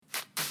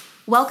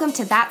Welcome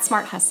to That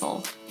Smart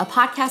Hustle, a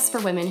podcast for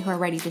women who are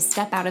ready to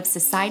step out of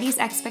society's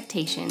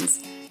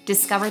expectations,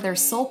 discover their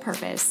soul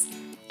purpose,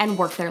 and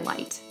work their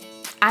light.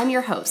 I'm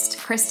your host,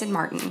 Kristen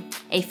Martin,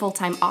 a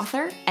full-time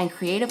author and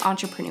creative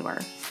entrepreneur.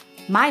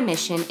 My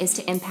mission is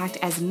to impact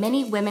as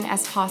many women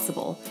as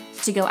possible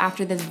to go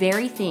after the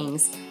very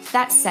things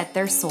that set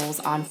their souls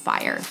on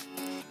fire.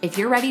 If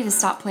you're ready to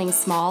stop playing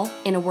small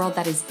in a world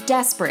that is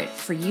desperate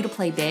for you to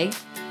play big,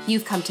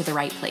 you've come to the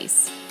right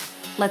place.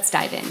 Let's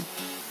dive in.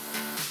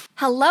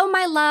 Hello,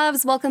 my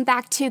loves. Welcome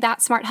back to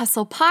That Smart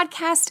Hustle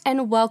podcast,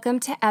 and welcome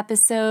to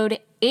episode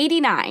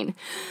 89.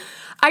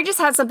 I just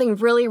had something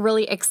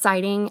really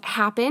exciting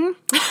happen.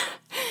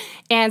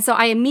 And so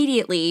I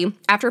immediately,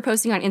 after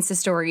posting on Insta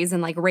stories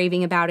and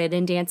raving about it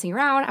and dancing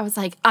around, I was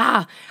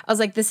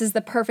like, this is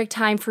the perfect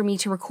time for me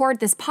to record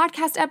this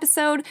podcast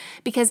episode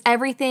because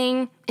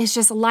everything is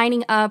just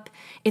lining up.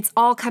 It's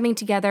all coming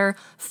together,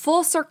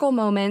 full circle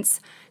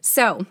moments.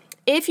 So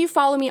if you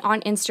follow me on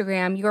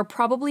Instagram, you're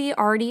probably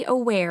already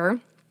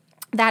aware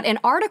that an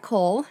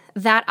article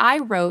that I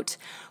wrote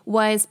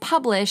was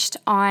published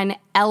on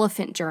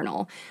Elephant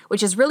Journal,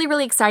 which is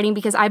really exciting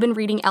because I've been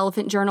reading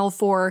Elephant Journal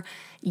for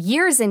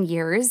years and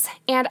years,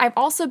 and I've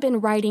also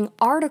been writing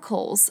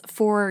articles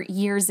for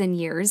years and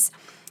years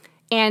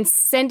and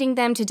sending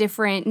them to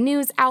different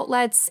news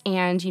outlets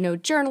and,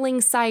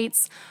 journaling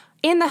sites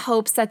in the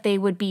hopes that they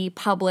would be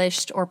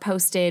published or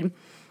posted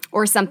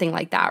or something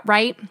like that,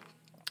 right?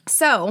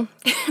 So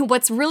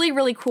what's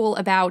really cool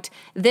about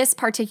this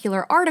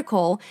particular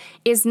article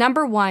is,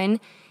 number one,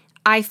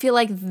 I feel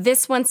like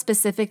this one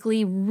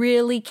specifically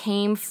really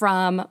came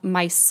from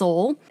my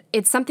soul.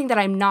 It's something that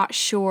I'm not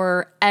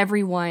sure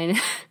everyone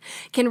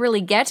can really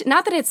get.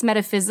 Not that it's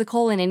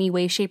metaphysical in any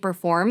way, shape, or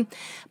form,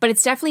 but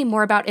it's definitely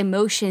more about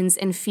emotions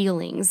and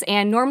feelings.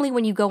 And normally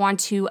when you go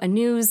onto a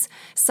news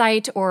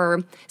site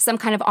or some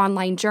kind of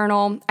online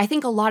journal, I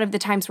think a lot of the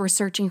times we're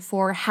searching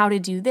for how to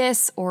do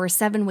this or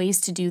 7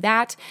 ways to do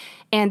that.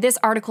 And this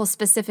article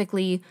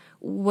specifically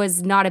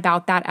was not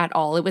about that at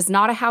all. It was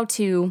not a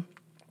how-to.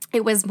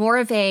 It was more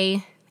of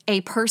a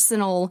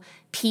personal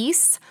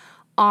piece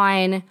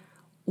on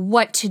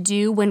what to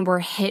do when we're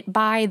hit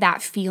by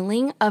that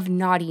feeling of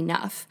not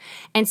enough.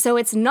 And so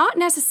it's not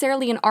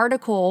necessarily an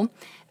article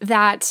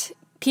that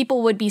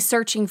people would be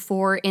searching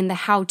for in the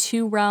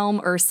how-to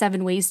realm or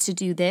 7 ways to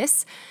do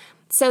this.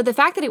 So the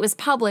fact that it was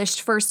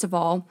published, first of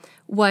all,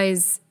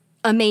 was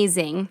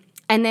amazing.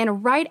 And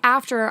then right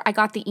after I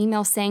got the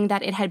email saying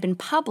that it had been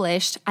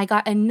published, I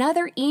got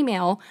another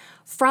email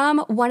from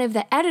one of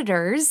the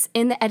editors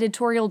in the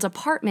editorial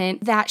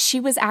department that she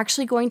was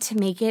actually going to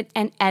make it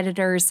an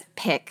editor's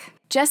pick.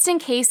 Just in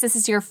case this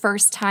is your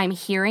first time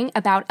hearing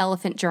about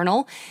Elephant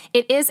Journal,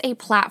 it is a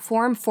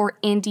platform for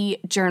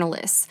indie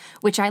journalists,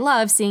 which I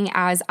love, seeing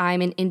as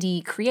I'm an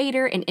indie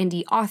creator, an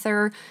indie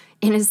author,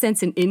 in a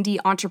sense, an indie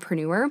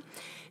entrepreneur.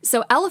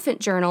 So Elephant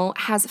Journal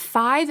has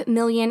 5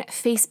 million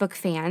Facebook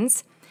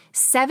fans,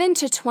 7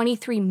 to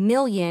 23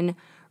 million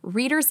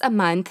readers a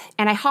month,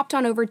 and I hopped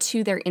on over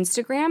to their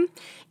Instagram,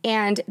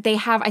 and they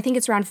have, I think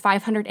it's around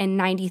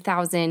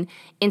 590,000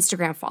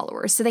 Instagram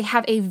followers. So they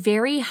have a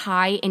very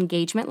high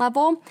engagement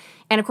level,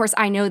 and of course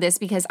I know this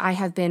because I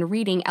have been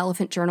reading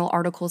Elephant Journal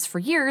articles for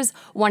years,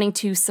 wanting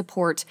to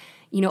support,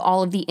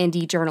 all of the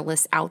indie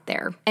journalists out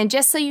there. And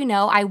just so you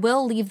know, I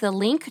will leave the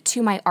link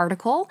to my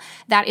article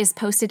that is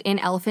posted in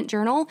Elephant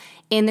Journal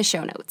in the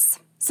show notes.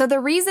 So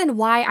the reason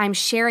why I'm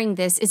sharing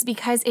this is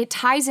because it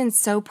ties in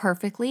so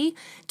perfectly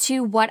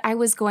to what I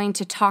was going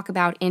to talk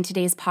about in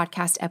today's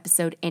podcast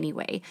episode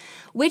anyway,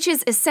 which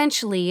is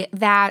essentially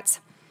that,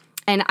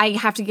 and I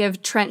have to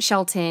give Trent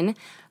Shelton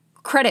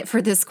credit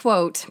for this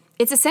quote,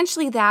 it's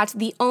essentially that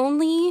the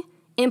only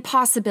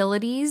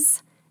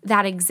impossibilities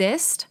that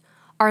exist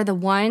are the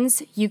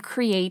ones you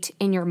create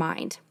in your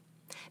mind.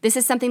 This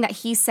is something that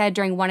he said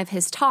during one of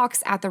his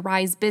talks at the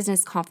Rise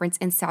Business Conference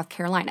in South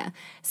Carolina.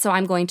 So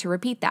I'm going to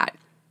repeat that.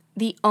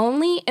 The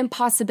only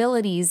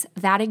impossibilities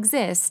that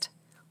exist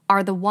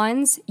are the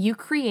ones you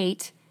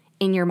create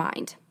in your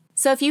mind.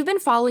 So if you've been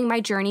following my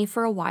journey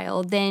for a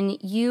while, then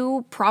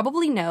you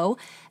probably know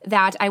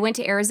that I went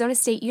to Arizona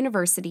State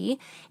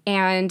University,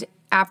 and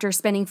after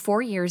spending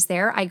 4 years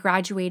there, I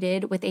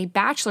graduated with a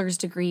bachelor's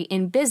degree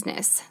in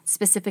business,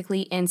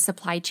 specifically in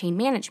supply chain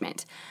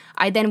management.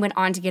 I then went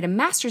on to get a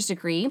master's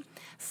degree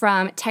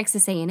from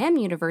Texas A&M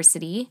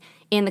University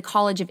in the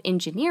College of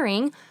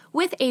Engineering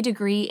with a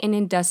degree in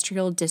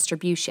industrial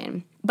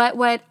distribution. But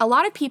what a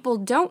lot of people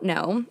don't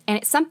know, and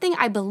it's something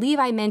I believe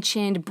I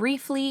mentioned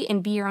briefly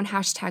in Be Your Own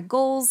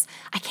 #goals.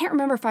 I can't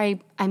remember if I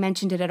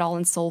mentioned it at all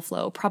in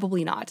SoulFlow,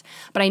 probably not.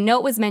 But I know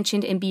it was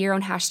mentioned in Be Your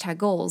Own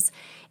 #goals,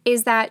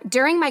 is that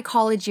during my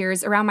college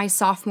years, around my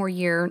sophomore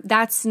year,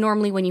 that's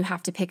normally when you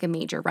have to pick a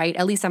major, right?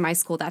 At least at my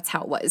school, that's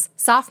how it was.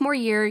 Sophomore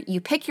year, you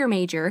pick your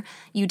major,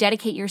 you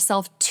dedicate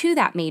yourself to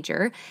that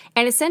major,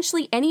 and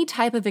essentially any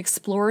type of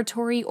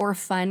exploratory or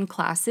fun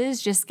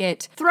classes just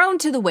get thrown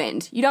to the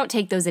wind. You don't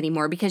take those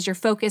anymore because you're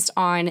focused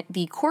on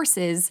the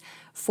courses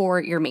for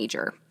your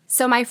major.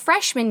 So my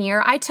freshman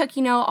year, I took,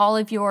 all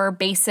of your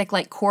basic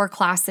core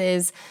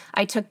classes.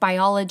 I took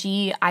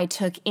biology, I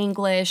took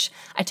English,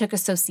 I took a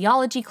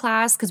sociology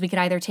class because we could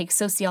either take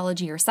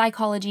sociology or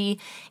psychology.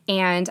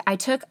 And I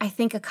took, I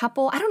think, a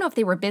couple, I don't know if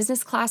they were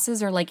business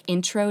classes or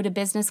intro to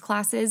business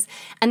classes.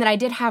 And then I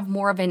did have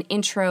more of an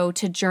intro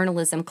to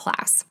journalism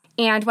class.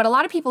 And what a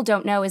lot of people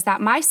don't know is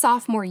that my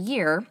sophomore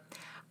year,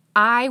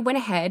 I went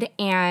ahead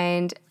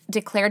and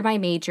declared my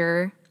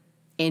major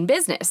in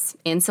business,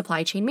 in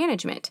supply chain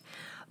management.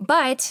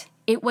 But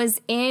it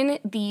was in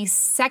the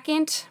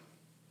second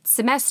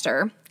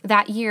semester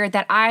that year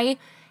that I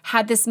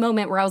had this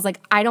moment where I was like,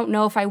 I don't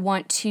know if I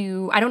want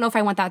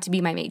that to be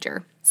my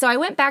major. So I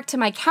went back to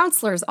my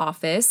counselor's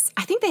office.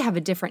 I think they have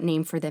a different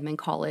name for them in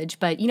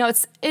college, but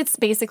it's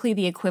basically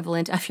the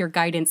equivalent of your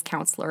guidance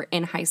counselor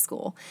in high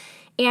school.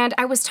 And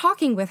I was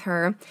talking with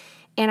her,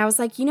 and I was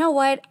like, you know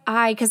what?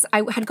 Because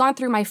I had gone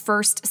through my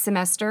first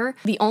semester.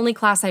 The only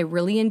class I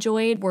really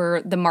enjoyed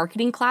were the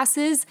marketing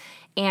classes.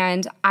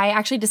 And I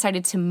actually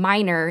decided to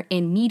minor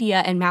in media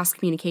and mass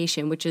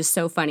communication, which is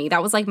so funny.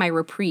 That was my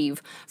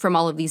reprieve from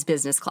all of these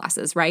business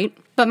classes, right?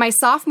 But my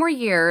sophomore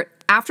year,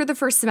 after the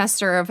first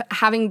semester of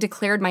having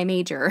declared my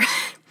major,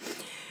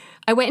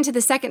 I went into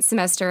the second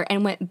semester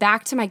and went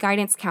back to my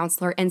guidance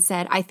counselor and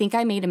said, I think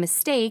I made a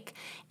mistake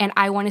and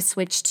I want to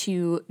switch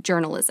to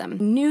journalism.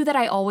 Knew that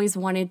I always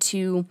wanted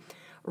to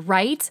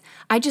write.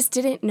 I just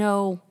didn't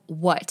know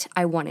what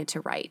I wanted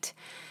to write.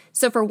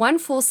 So for one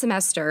full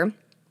semester,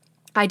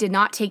 I did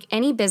not take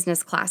any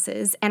business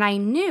classes, and I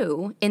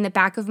knew in the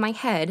back of my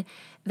head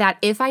that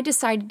if I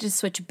decided to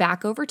switch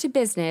back over to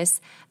business,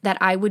 that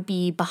I would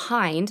be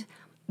behind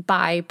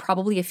by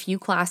probably a few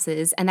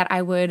classes and that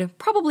I would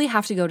probably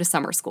have to go to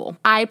summer school.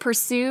 I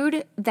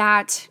pursued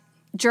that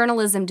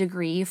journalism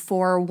degree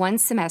for one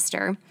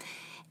semester,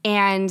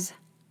 and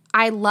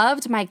I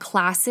loved my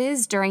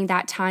classes during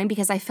that time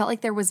because I felt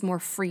like there was more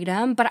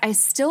freedom, but I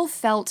still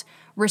felt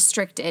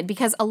restricted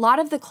because a lot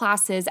of the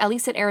classes, at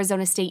least at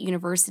Arizona State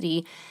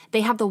University,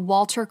 they have the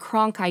Walter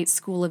Cronkite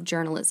School of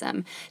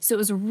Journalism. So it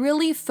was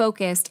really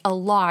focused a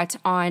lot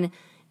on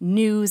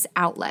news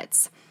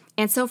outlets.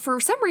 And so for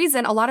some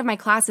reason, a lot of my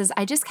classes,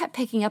 I just kept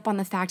picking up on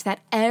the fact that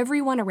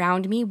everyone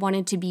around me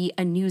wanted to be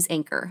a news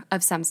anchor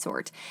of some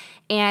sort.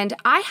 And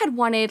I had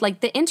wanted,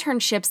 the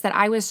internships that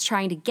I was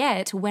trying to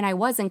get when I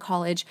was in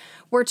college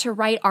were to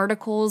write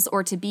articles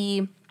or to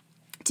be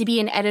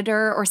an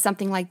editor or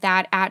something like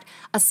that at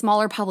a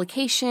smaller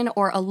publication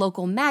or a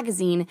local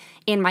magazine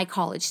in my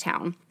college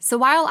town. So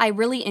while I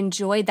really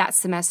enjoyed that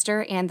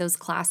semester and those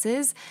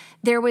classes,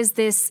 there was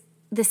this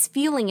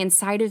feeling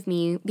inside of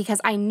me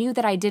because I knew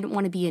that I didn't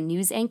want to be a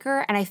news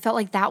anchor, and I felt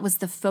like that was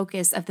the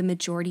focus of the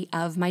majority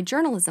of my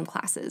journalism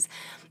classes.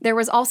 There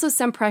was also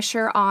some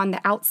pressure on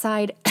the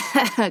outside,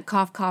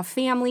 cough, cough,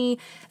 family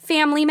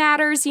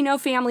matters,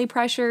 family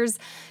pressures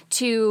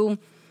to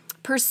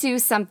pursue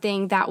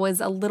something that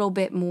was a little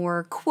bit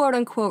more quote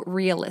unquote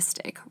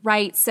realistic,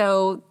 right?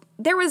 So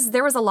there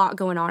was a lot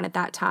going on at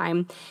that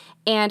time,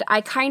 and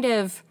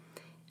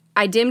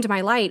I dimmed my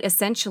light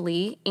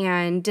essentially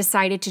and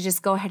decided to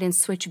just go ahead and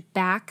switch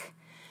back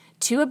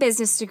to a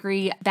business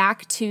degree,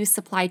 back to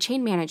supply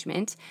chain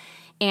management,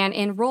 and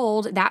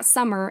enrolled that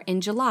summer in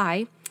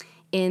July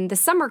in the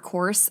summer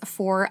course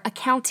for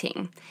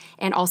accounting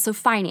and also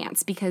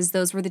finance, because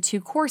those were the two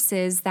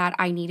courses that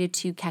I needed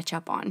to catch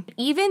up on.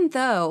 Even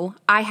though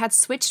I had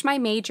switched my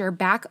major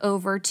back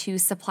over to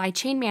supply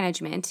chain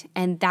management,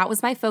 and that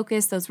was my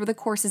focus, those were the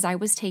courses I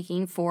was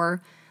taking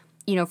for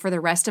the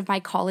rest of my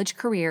college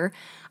career,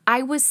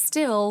 I was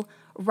still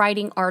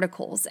writing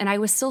articles, and I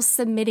was still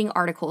submitting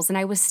articles, and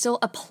I was still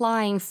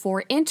applying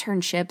for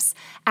internships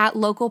at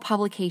local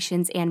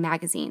publications and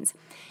magazines.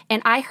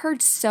 And I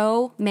heard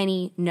so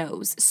many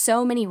no's,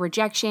 so many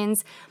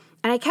rejections,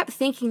 and I kept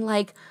thinking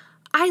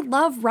I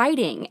love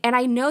writing, and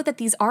I know that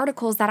these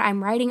articles that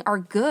I'm writing are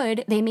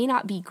good. They may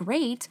not be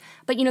great,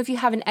 but if you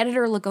have an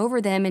editor look over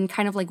them and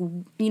kind of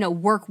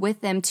work with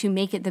them to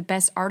make it the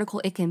best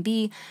article it can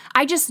be,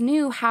 I just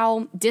knew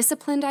how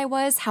disciplined I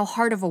was, how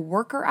hard of a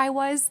worker I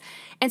was.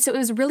 And so it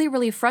was really,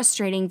 really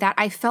frustrating that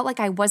I felt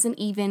like I wasn't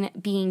even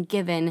being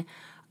given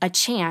a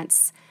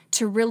chance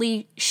to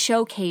really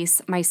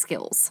showcase my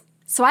skills.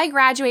 So I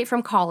graduate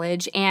from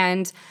college,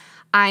 and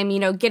I'm,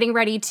 getting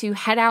ready to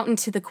head out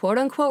into the quote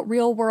unquote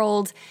real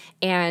world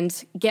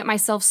and get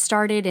myself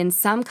started in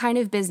some kind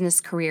of business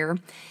career.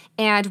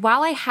 And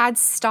while I had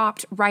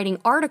stopped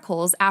writing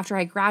articles after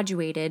I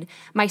graduated,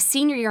 my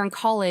senior year in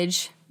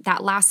college,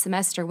 that last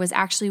semester, was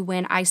actually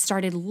when I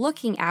started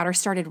looking at or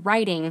started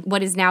writing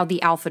what is now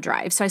the Alpha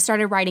Drive. So I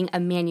started writing a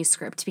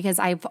manuscript because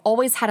I've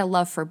always had a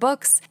love for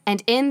books.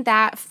 And in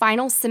that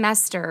final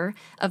semester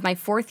of my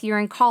fourth year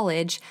in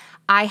college,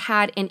 I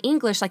had an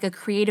English, a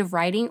creative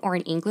writing or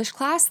an English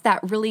class that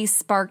really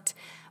sparked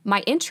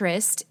my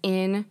interest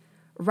in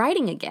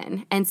writing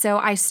again. And so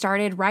I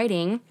started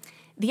writing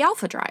the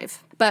Alpha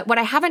Drive. But what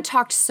I haven't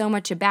talked so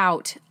much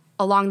about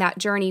along that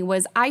journey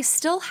was I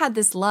still had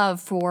this love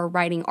for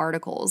writing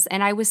articles,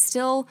 and I was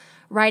still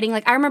writing,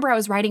 I remember I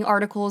was writing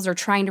articles or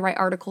trying to write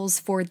articles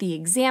for the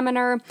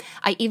Examiner.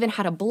 I even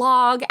had a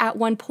blog at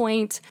one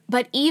point.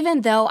 But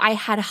even though I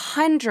had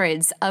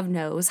hundreds of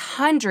no's,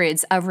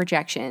 hundreds of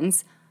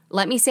rejections,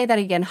 let me say that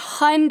again,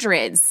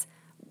 hundreds.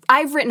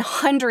 I've written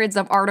hundreds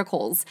of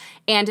articles,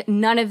 and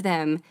none of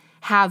them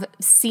have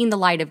seen the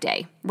light of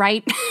day,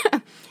 right?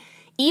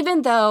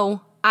 Even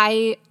though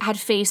I had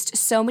faced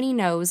so many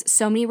no's,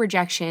 so many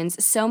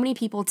rejections, so many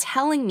people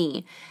telling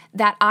me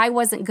that I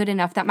wasn't good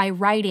enough, that my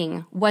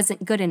writing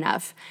wasn't good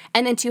enough,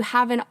 and then to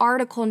have an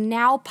article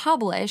now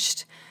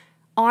published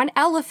on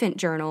Elephant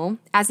Journal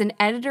as an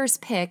editor's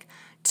pick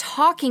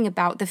talking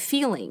about the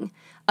feeling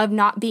of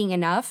not being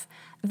enough,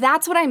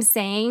 that's what I'm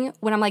saying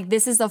when I'm like,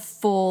 this is a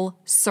full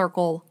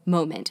circle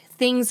moment.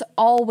 Things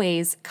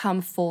always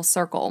come full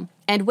circle.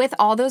 And with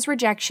all those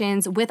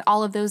rejections, with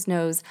all of those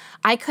no's,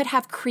 I could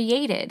have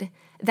created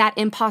that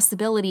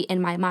impossibility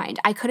in my mind.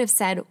 I could have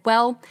said,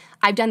 well,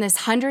 I've done this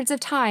hundreds of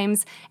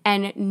times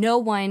and no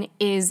one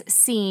is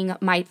seeing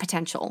my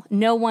potential.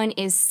 No one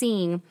is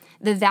seeing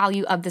the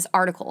value of this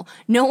article.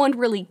 No one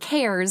really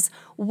cares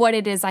what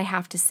it is I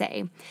have to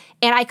say.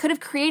 And I could have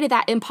created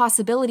that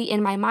impossibility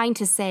in my mind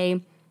to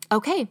say,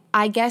 okay,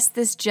 I guess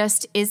this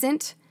just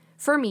isn't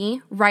for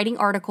me, writing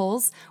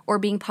articles or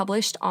being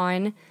published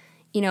on,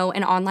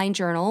 an online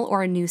journal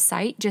or a news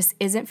site just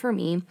isn't for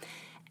me.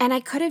 And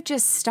I could have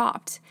just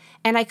stopped,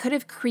 and I could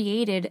have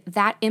created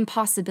that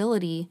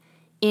impossibility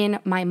in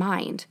my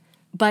mind,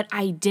 but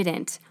I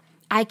didn't.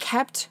 I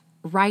kept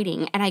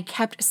writing and I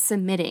kept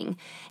submitting,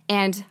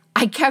 and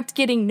I kept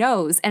getting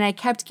no's and I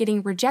kept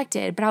getting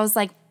rejected, but I was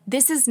like,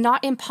 this is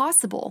not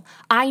impossible.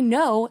 I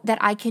know that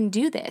I can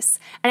do this.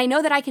 And I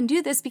know that I can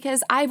do this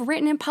because I've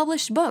written and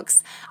published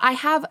books. I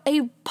have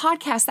a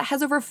podcast that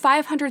has over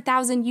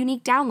 500,000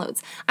 unique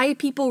downloads. I have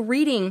people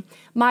reading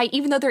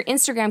even though they're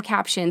Instagram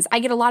captions, I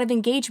get a lot of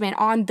engagement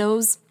on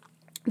those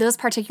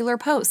particular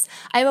posts.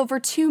 I have over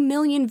 2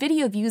 million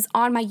video views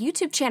on my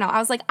YouTube channel. I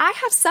was like, I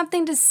have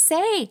something to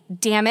say,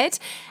 damn it.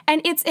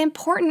 And it's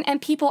important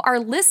and people are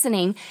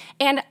listening.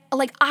 And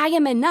I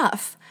am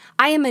enough.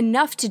 I am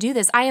enough to do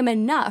this. I am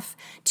enough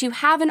to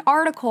have an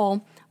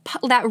article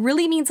that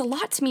really means a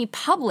lot to me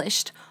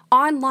published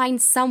online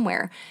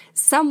somewhere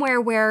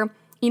where,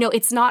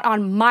 it's not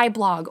on my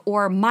blog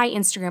or my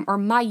Instagram or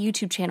my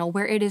YouTube channel,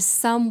 where it is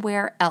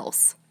somewhere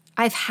else.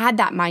 I've had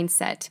that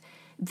mindset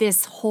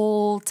this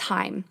whole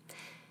time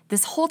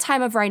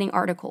of writing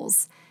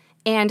articles.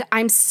 And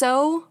I'm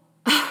so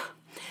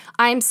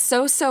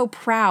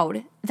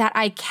proud that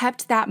I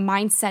kept that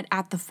mindset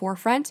at the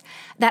forefront,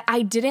 that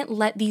I didn't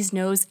let these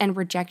no's and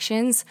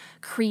rejections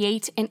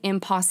create an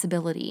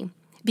impossibility.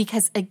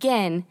 Because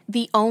again,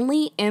 the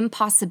only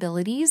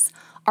impossibilities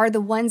are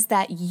the ones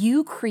that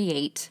you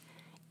create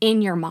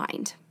in your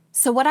mind.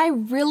 So what I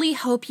really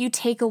hope you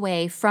take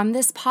away from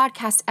this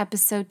podcast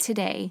episode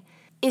today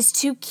is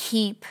to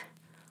keep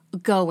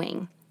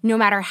going. No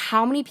matter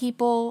how many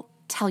people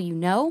tell you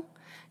no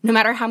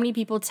matter how many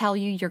people tell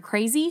you you're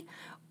crazy,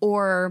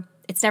 or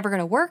it's never going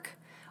to work,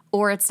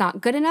 or it's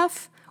not good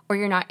enough, or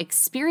you're not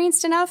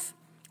experienced enough,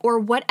 or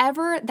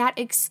whatever that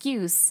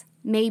excuse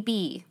may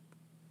be,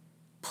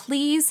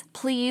 please,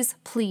 please,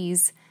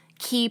 please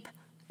keep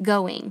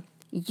going.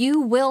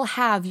 You will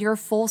have your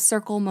full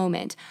circle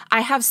moment. I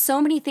have so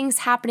many things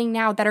happening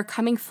now that are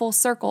coming full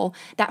circle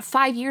that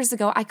 5 years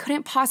ago, I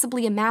couldn't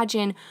possibly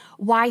imagine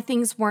why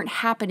things weren't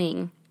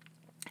happening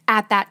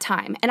at that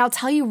time. And I'll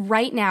tell you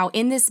right now,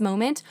 in this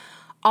moment,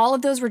 all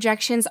of those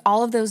rejections,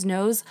 all of those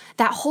no's,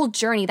 that whole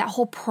journey, that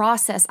whole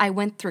process I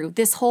went through,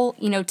 this whole,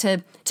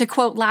 to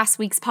quote last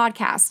week's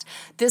podcast,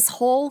 this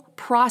whole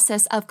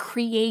process of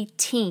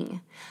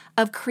creating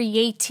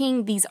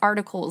these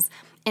articles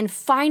and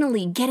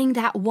finally getting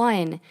that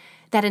one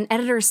that an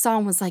editor saw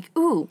and was like,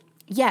 ooh,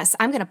 yes,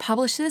 I'm going to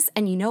publish this.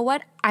 And you know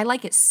what? I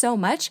like it so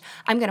much.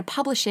 I'm going to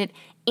publish it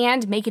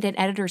and make it an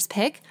editor's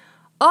pick.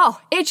 Oh,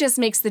 it just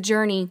makes the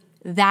journey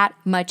that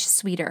much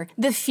sweeter.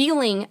 The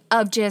feeling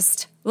of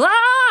just,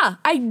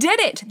 I did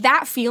it.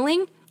 That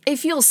feeling, it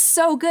feels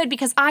so good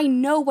because I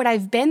know what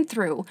I've been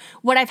through,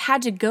 what I've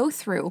had to go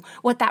through,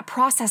 what that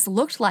process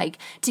looked like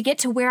to get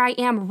to where I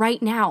am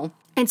right now.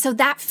 And so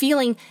that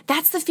feeling,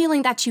 that's the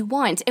feeling that you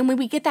want. And when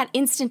we get that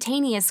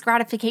instantaneous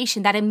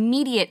gratification, that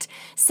immediate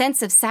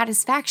sense of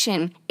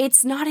satisfaction,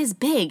 it's not as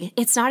big,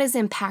 it's not as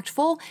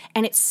impactful,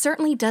 and it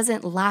certainly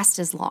doesn't last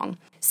as long.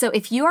 So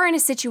if you are in a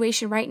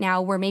situation right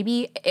now where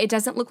maybe it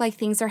doesn't look like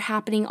things are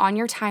happening on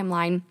your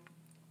timeline,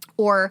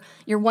 or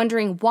you're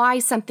wondering why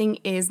something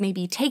is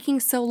maybe taking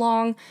so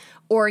long,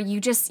 or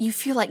you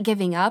feel like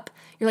giving up,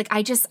 you're like,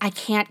 I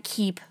can't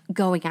keep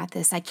going at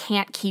this. I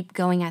can't keep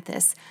going at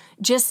this.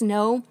 Just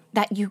know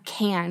that you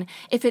can.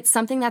 If it's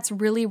something that's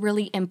really,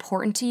 really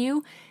important to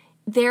you,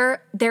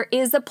 there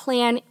is a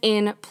plan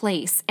in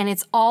place, and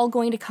it's all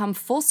going to come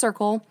full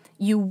circle.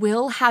 You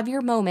will have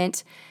your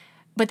moment,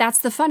 but that's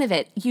the fun of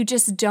it. You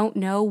just don't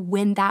know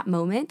when that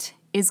moment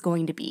is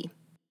going to be.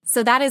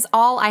 So that is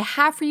all I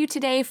have for you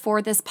today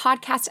for this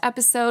podcast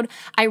episode.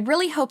 I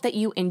really hope that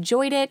you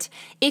enjoyed it.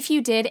 If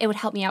you did, it would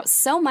help me out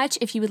so much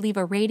if you would leave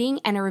a rating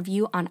and a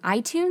review on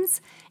iTunes.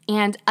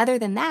 And other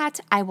than that,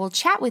 I will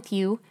chat with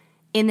you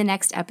in the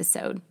next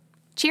episode.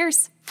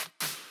 Cheers!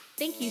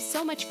 Thank you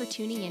so much for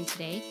tuning in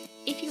today.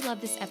 If you love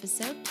this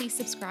episode, please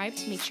subscribe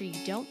to make sure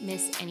you don't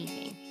miss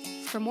anything.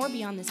 For more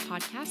beyond this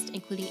podcast,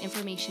 including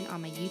information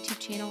on my YouTube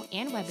channel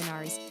and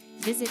webinars,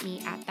 visit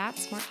me at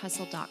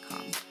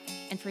thatsmarthustle.com.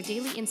 And for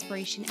daily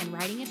inspiration and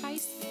writing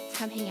advice,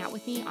 come hang out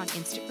with me on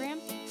Instagram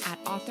at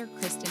author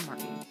Kristen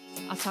Martin.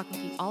 I'll talk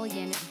with you all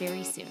again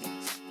very soon.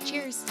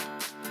 Cheers!